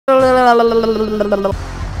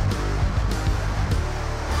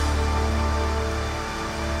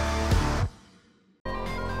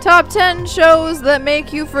Top 10 shows that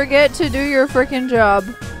make you forget to do your frickin' job.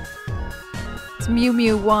 It's Mew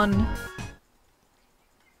Mew 1.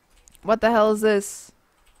 What the hell is this?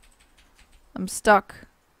 I'm stuck.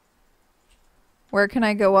 Where can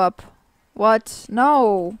I go up? What?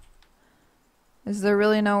 No! Is there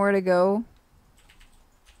really nowhere to go?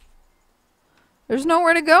 There's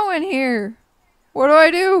nowhere to go in here! What do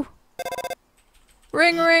I do?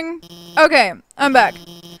 Ring ring. Okay, I'm back.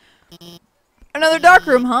 Another dark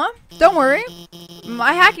room, huh? Don't worry.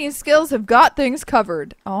 My hacking skills have got things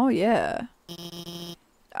covered. Oh, yeah.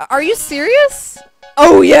 Are you serious?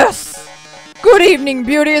 Oh, yes! Good evening,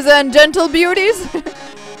 beauties and gentle beauties.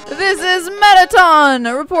 This is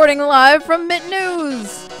Metaton, reporting live from Mint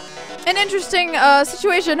News. An interesting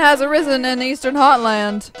situation has arisen in Eastern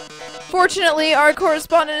Hotland. Fortunately, our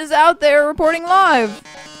correspondent is out there reporting live.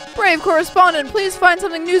 Brave correspondent, please find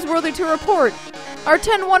something newsworthy to report. Our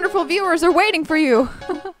 10 wonderful viewers are waiting for you.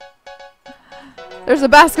 There's a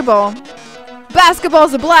basketball.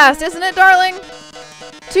 Basketball's a blast, isn't it, darling?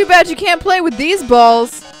 Too bad you can't play with these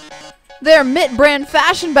balls. They're Mitt brand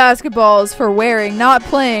fashion basketballs for wearing, not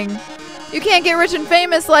playing. You can't get rich and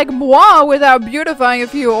famous like moi without beautifying a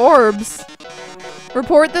few orbs.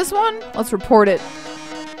 Report this one? Let's report it.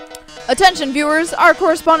 Attention viewers, our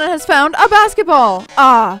correspondent has found a basketball.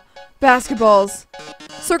 Ah, basketballs.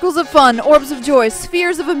 Circles of fun, orbs of joy,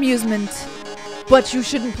 spheres of amusement. But you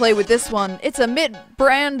shouldn't play with this one. It's a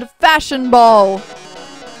mid-brand fashion ball.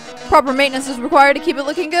 Proper maintenance is required to keep it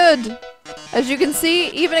looking good. As you can see,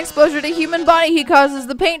 even exposure to human body heat causes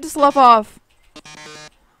the paint to slough off.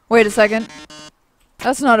 Wait a second.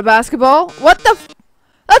 That's not a basketball. What the f—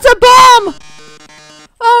 That's a bomb!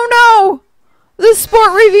 Oh no! This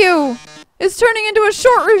sport review is turning into a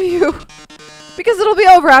short review. Because it'll be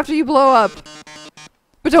over after you blow up.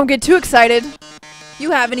 But don't get too excited.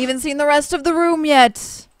 You haven't even seen the rest of the room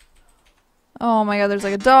yet. Oh my god, there's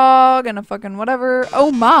like a dog and a fucking whatever.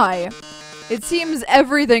 Oh my. It seems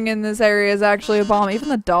everything in this area is actually a bomb. Even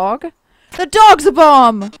the dog? The dog's a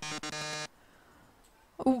bomb!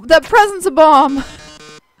 That present's a bomb.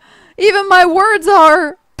 Even my words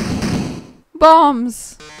are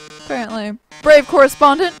bombs. Apparently. Brave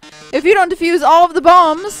correspondent, if you don't defuse all of the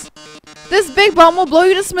bombs, this big bomb will blow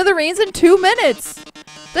you to smithereens in 2 minutes.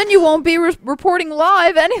 Then you won't be reporting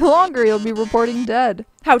live any longer. You'll be reporting dead.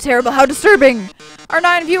 How terrible, how disturbing. Our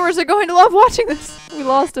 9 viewers are going to love watching this. We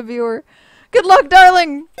lost a viewer. Good luck,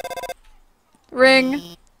 darling. Ring.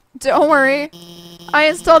 Don't worry. I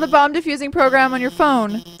installed a bomb defusing program on your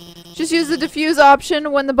phone. Just use the defuse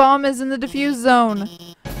option when the bomb is in the defuse zone.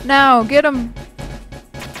 Now, get him.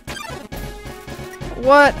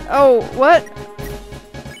 What? Oh, what?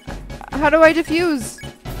 How do I defuse?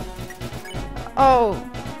 Oh.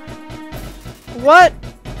 What?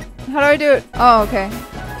 How do I do it? Oh, okay.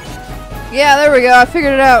 Yeah, there we go. I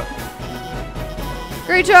figured it out.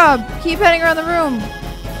 Great job. Keep heading around the room.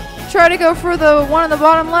 Try to go for the one on the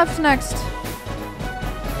bottom left next.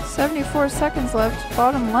 74 seconds left.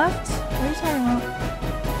 Bottom left? What are you talking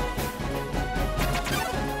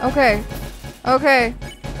about? Okay. Okay.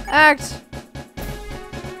 Act.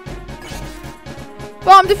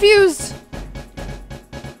 Bomb defused!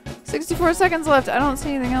 64 seconds left. I don't see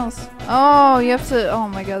anything else. Oh, you have to— oh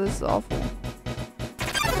my god, this is awful.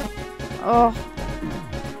 Oh.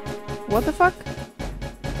 What the fuck?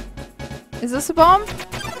 Is this a bomb?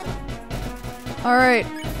 Alright.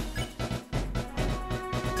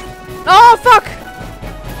 Oh, fuck!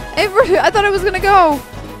 I thought I was gonna go!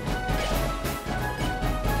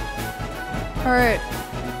 Alright.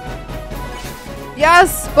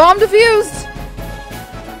 Yes! Bomb defused!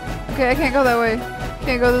 Okay, I can't go that way.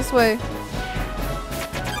 Can't go this way.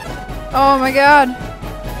 Oh my god.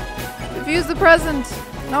 Defuse the present.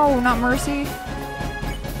 No, not mercy.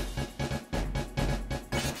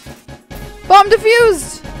 Bomb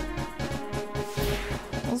defused!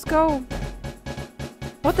 Let's go.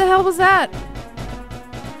 What the hell was that?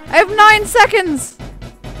 I have 9 seconds!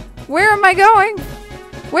 Where am I going?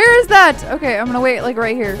 Where is that? Okay, I'm gonna wait like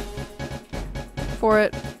right here. For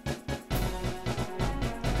it.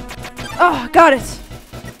 Oh, got it!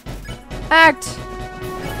 Act!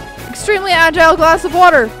 Extremely agile glass of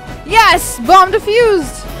water! Yes! Bomb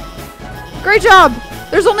defused! Great job!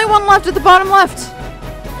 There's only one left at the bottom left!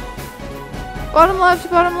 Bottom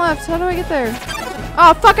left, bottom left. How do I get there?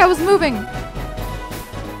 Oh, fuck, I was moving!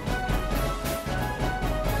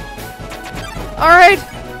 Alright!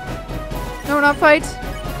 No, not fight.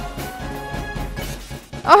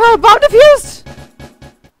 Oh, bomb defused!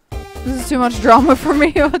 This is too much drama for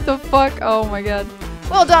me. What the fuck? Oh my god.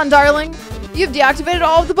 Well done, darling. You've deactivated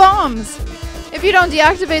all of the bombs. If you don't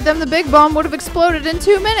deactivate them, the big bomb would have exploded in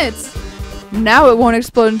 2 minutes. Now it won't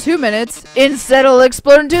explode in 2 minutes. Instead, it'll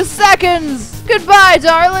explode in 2 seconds. Goodbye,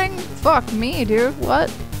 darling. Fuck me, dude.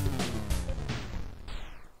 What?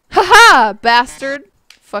 Haha, bastard.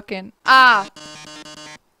 Fucking. Ah.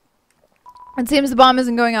 It seems the bomb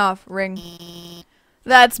isn't going off. Ring.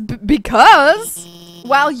 That's because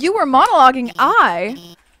while you were monologuing,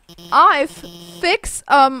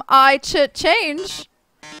 change.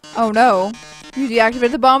 Oh no. You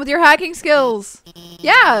deactivated the bomb with your hacking skills.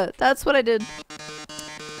 Yeah, that's what I did.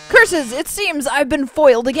 Curses! It seems I've been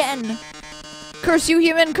foiled again. Curse you,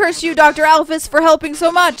 human. Curse you, Dr. Alphys, for helping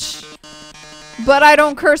so much. But I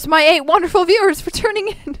don't curse my 8 wonderful viewers for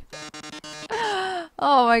tuning in.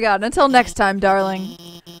 Oh my god. Until next time, darling.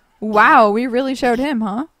 Wow, we really showed him,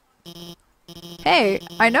 huh? Hey,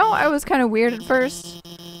 I know I was kind of weird at first,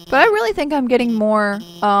 but I really think I'm getting more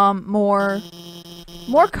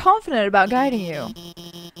confident about guiding you.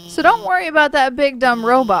 So don't worry about that big dumb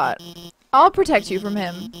robot. I'll protect you from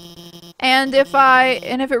him. And if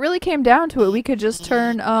it really came down to it, we could just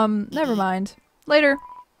turn, never mind. Later.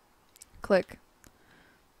 Click.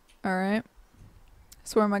 Alright.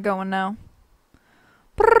 So where am I going now?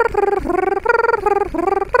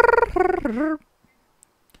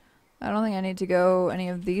 I don't think I need to go any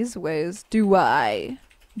of these ways. Do I?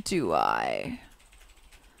 Do I?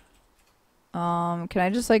 Can I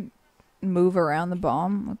just, like, move around the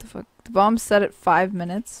bomb? What the fuck? The bomb's set at 5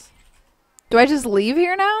 minutes. Do I just leave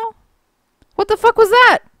here now? What the fuck was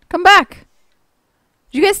that? Come back.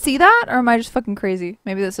 Did you guys see that? Or am I just fucking crazy?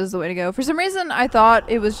 Maybe this is the way to go. For some reason, I thought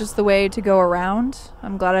it was just the way to go around.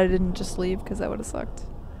 I'm glad I didn't just leave, because that would have sucked.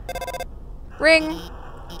 Ring.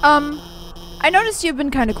 I noticed you've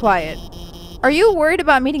been kind of quiet. Are you worried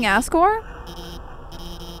about meeting Ascor?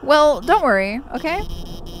 Well, don't worry, okay?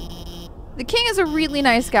 The king is a really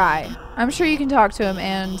nice guy. I'm sure you can talk to him,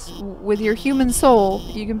 and with your human soul,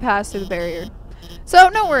 you can pass through the barrier. So,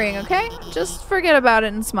 no worrying, okay? Just forget about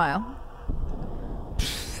it and smile.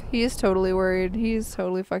 He is totally worried. He's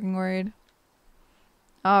totally fucking worried.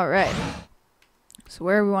 Alright. So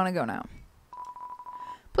where do we want to go now?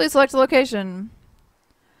 Please select a location.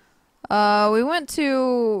 We went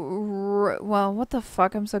to... well, what the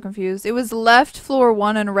fuck? I'm so confused. It was left floor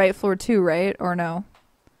 1 and right floor 2, right? Or no?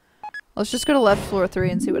 Let's just go to left floor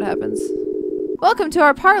 3 and see what happens. Welcome to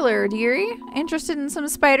our parlor, dearie. Interested in some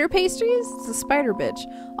spider pastries? It's a spider bitch.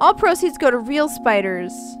 All proceeds go to real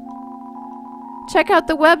spiders. Check out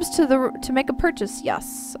the webs to make a purchase.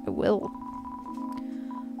 Yes, I will.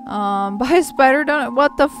 Buy a spider donut.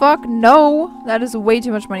 What the fuck? No, that is way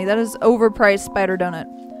too much money. That is overpriced spider donut.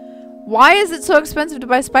 Why is it so expensive to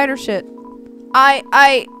buy spider shit?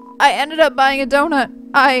 I ended up buying a donut.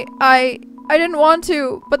 I didn't want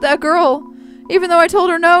to, but that girl, even though I told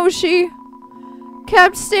her no, she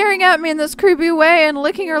kept staring at me in this creepy way and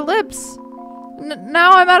licking her lips.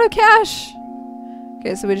 Now I'm out of cash.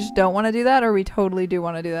 Okay, so we just don't want to do that, or we totally do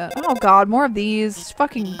want to do that? Oh god, more of these.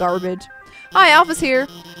 Fucking garbage. Hi, Alpha's here.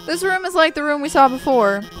 This room is like the room we saw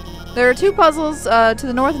before. There are 2 puzzles to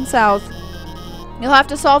the north and south. You'll have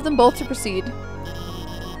to solve them both to proceed.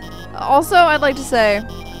 Also, I'd like to say,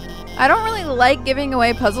 I don't really like giving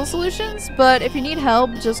away puzzle solutions, but if you need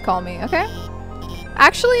help, just call me, okay?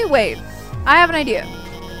 Actually, wait. I have an idea.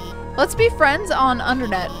 Let's be friends on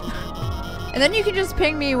Undernet. And then you can just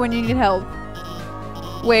ping me when you need help.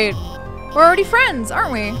 Wait. We're already friends,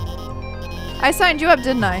 aren't we? I signed you up,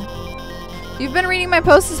 didn't I? You've been reading my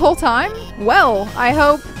posts this whole time? Well, I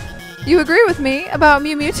hope you agree with me about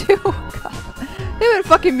Mew Mew 2. God. Even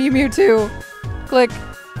fucking Mew Mew 2. Click.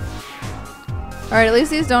 Alright, at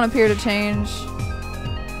least these don't appear to change.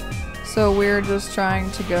 So we're just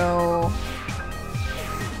trying to go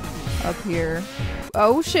up here.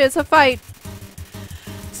 Oh shit, it's a fight.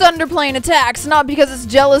 Thunderplane attacks, not because it's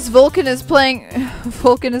jealous Vulcan is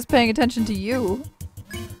paying attention to you.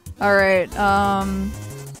 Alright,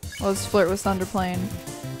 let's flirt with Thunderplane.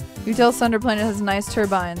 You tell Thunderplane it has nice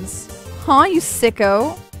turbines. Huh, you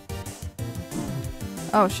sicko?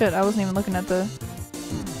 Oh shit, I wasn't even looking at the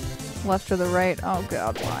left or the right. Oh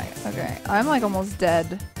god, why? Okay, I'm like almost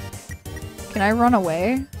dead. Can I run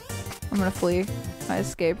away? I'm gonna flee. I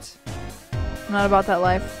escaped. I'm not about that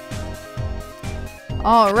life.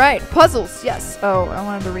 Alright, puzzles, yes. Oh, I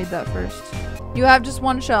wanted to read that first. You have just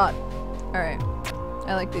 1 shot. Alright,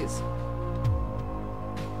 I like these.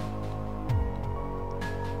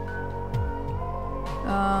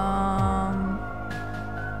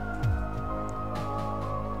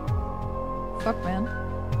 Fuck, man.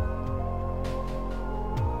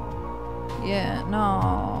 Yeah,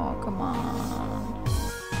 no, come on.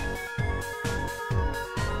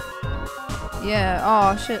 Yeah,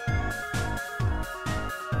 oh shit.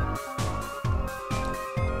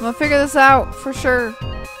 I'm gonna figure this out for sure.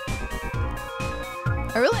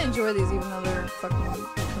 I really enjoy these even though they're fucking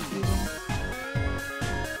confusing.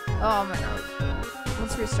 Oh my god.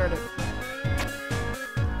 Let's restart it.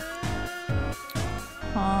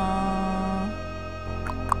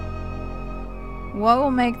 What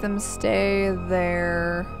will make them stay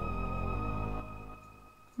there?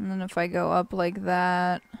 And then if I go up like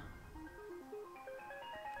that...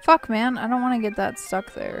 Fuck, man. I don't want to get that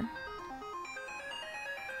stuck there.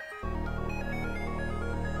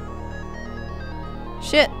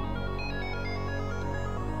 Shit.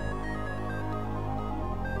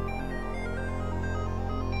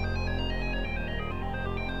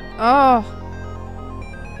 Oh.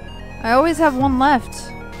 I always have one left.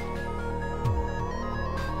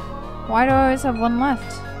 Why do I always have one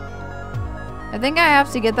left? I think I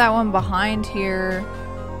have to get that one behind here.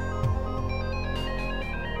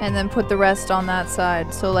 And then put the rest on that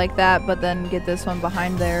side. So like that, but then get this one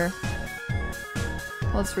behind there.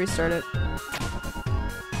 Let's restart it.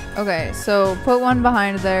 Okay, so put one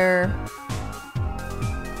behind there.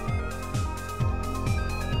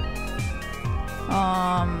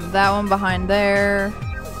 That one behind there.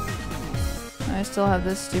 I still have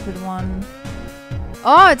this stupid one.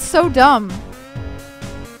 Oh, it's so dumb.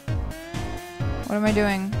 What am I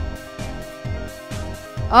doing?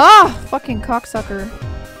 Oh, fucking cocksucker.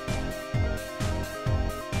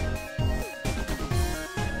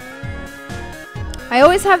 I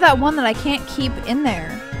always have that one that I can't keep in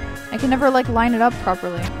there. I can never like line it up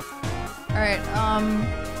properly. Alright,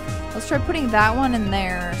 let's try putting that one in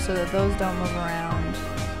there so that those don't move around.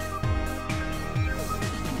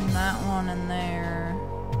 And that one in there.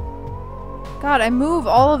 God, I move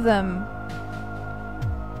all of them.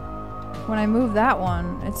 When I move that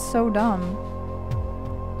one, it's so dumb.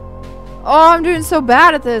 Oh, I'm doing so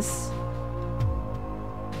bad at this.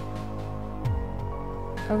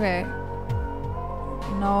 Okay.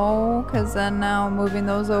 No, because then now moving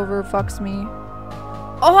those over fucks me.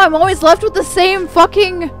 Oh, I'm always left with the same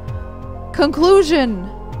fucking conclusion.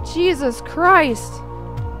 Jesus Christ.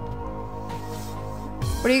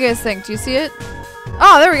 What do you guys think? Do you see it?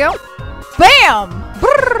 Oh, there we go. Bam!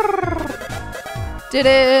 Brrr. Did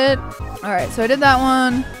it. Alright, so I did that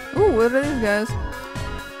one. Ooh, what are these guys?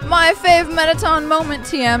 My fave Metaton moment,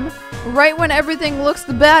 TM. Right when everything looks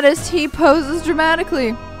the baddest, he poses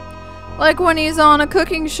dramatically. Like when he's on a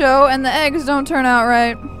cooking show and the eggs don't turn out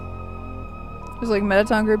right. There's like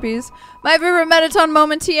Metaton groupies. My favorite Metaton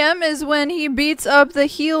moment, TM, is when he beats up the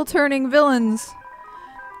heel-turning villains.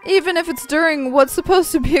 Even if it's during what's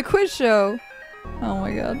supposed to be a quiz show. Oh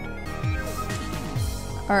my god.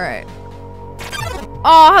 Alright.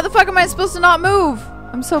 Oh, how the fuck am I supposed to not move?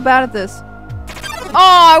 I'm so bad at this.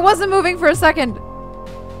 Oh, I wasn't moving for a second.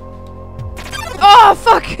 Oh,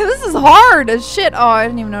 fuck. This is hard as shit. Oh, I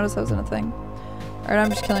didn't even notice I was in a thing. Alright, I'm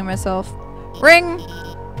just killing myself. Ring!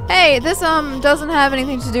 Hey, this, doesn't have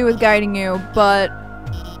anything to do with guiding you, but...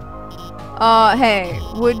 hey,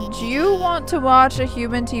 would you want to watch a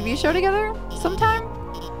human TV show together sometime?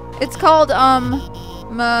 It's called,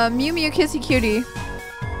 Mew Mew Kissy Cutie.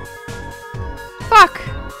 Fuck!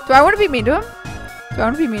 Do I want to be mean to him? Do I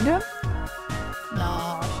want to be mean to him?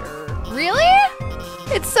 No, sure. Really?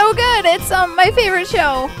 It's so good! It's, my favorite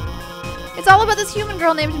show. It's all about this human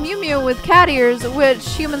girl named Mew Mew with cat ears, which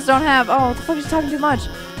humans don't have. Oh, what the fuck is she talking too much?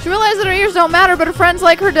 She realized that her ears don't matter, but her friends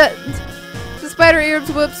like her despite her ears,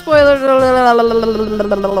 whoop, spoiler,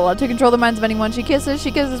 to control the minds of anyone she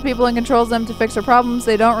kisses people and controls them to fix her problems.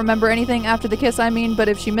 They don't remember anything after the kiss, I mean, but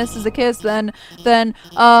if she misses a kiss, then,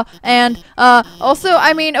 also,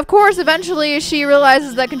 I mean, of course, eventually she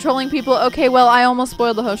realizes that controlling people, okay, well, I almost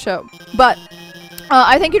spoiled the whole show, but,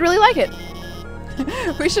 I think you'd really like it.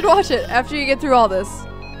 We should watch it after you get through all this.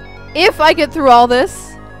 If I get through all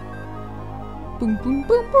this. Boom, boom,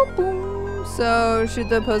 boom, boom, boom. So, shoot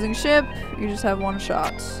the opposing ship. You just have one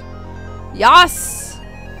shot. Yas!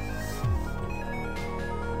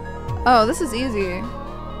 Oh, this is easy.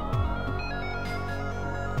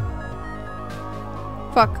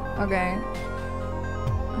 Fuck. Okay.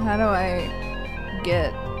 How do I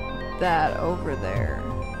get that over there?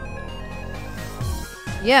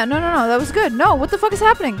 Yeah, no, that was good. No, what the fuck is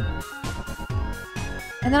happening?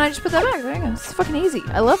 And then I just put that back. There you go. It's fucking easy.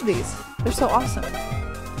 I love these. They're so awesome.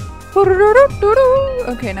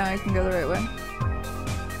 Okay, now I can go the right way.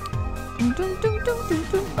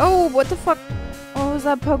 Oh, what the fuck? What was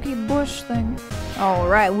that pokey bush thing?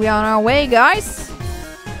 Alright, we on our way, guys.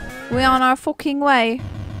 We on our fucking way.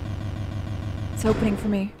 It's opening for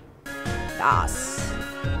me. Yes.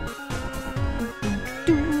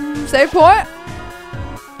 Save point.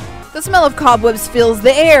 The smell of cobwebs fills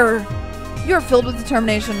the air. You're filled with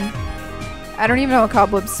determination. I don't even know what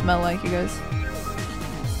cobwebs smell like, you guys.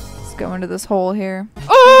 Let's go into this hole here.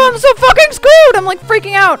 Oh, I'm so fucking screwed! I'm like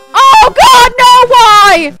freaking out. Oh god, no,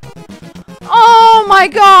 why? Oh my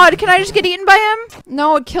god, can I just get eaten by him?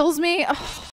 No, it kills me. Ugh.